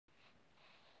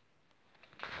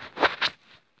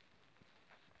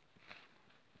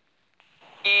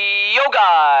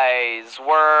guys,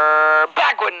 we're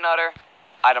back with another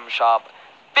item shop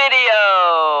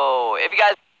video.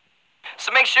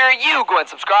 So make sure you go and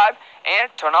subscribe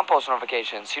and turn on post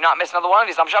notifications so you're not missing another one of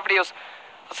these item shop videos.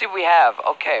 Let's see what we have.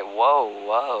 Okay,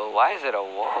 whoa, why is it a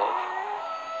wolf?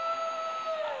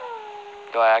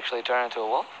 Do I actually turn into a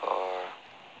wolf or?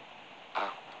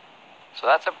 Oh. So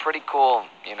that's a pretty cool,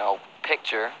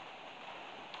 picture.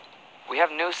 We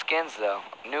have new skins though.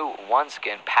 New one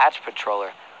skin, Patch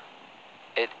Patroller.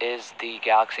 It is the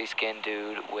Galaxy skin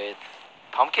dude with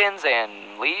pumpkins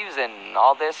and leaves and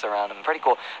all this around him. Pretty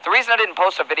cool. The reason I didn't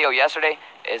post a video yesterday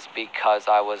is because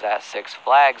I was at Six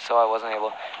Flags, so I wasn't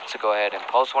able to go ahead and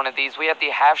post one of these. We have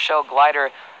the half shell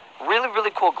glider.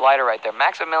 Really cool glider right there.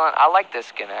 Maximilian, I like this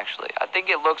skin actually. I think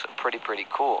it looks pretty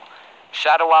cool.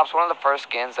 Shadow Ops, one of the first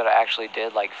skins that I actually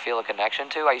did feel a connection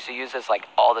to. I used to use this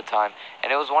all the time,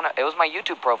 and it was my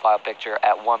YouTube profile picture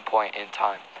at one point in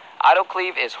time. Auto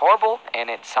cleave is horrible, and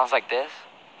it sounds like this.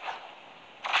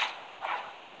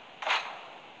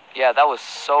 Yeah, that was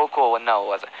so cool. No, it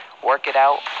wasn't. Work it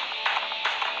out.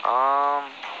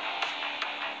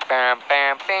 Bam,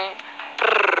 bam, bam.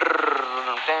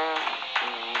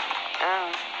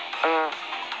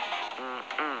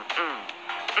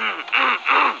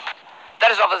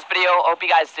 That is all for this video. Hope you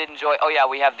guys did enjoy. Oh yeah,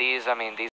 we have these. I mean, these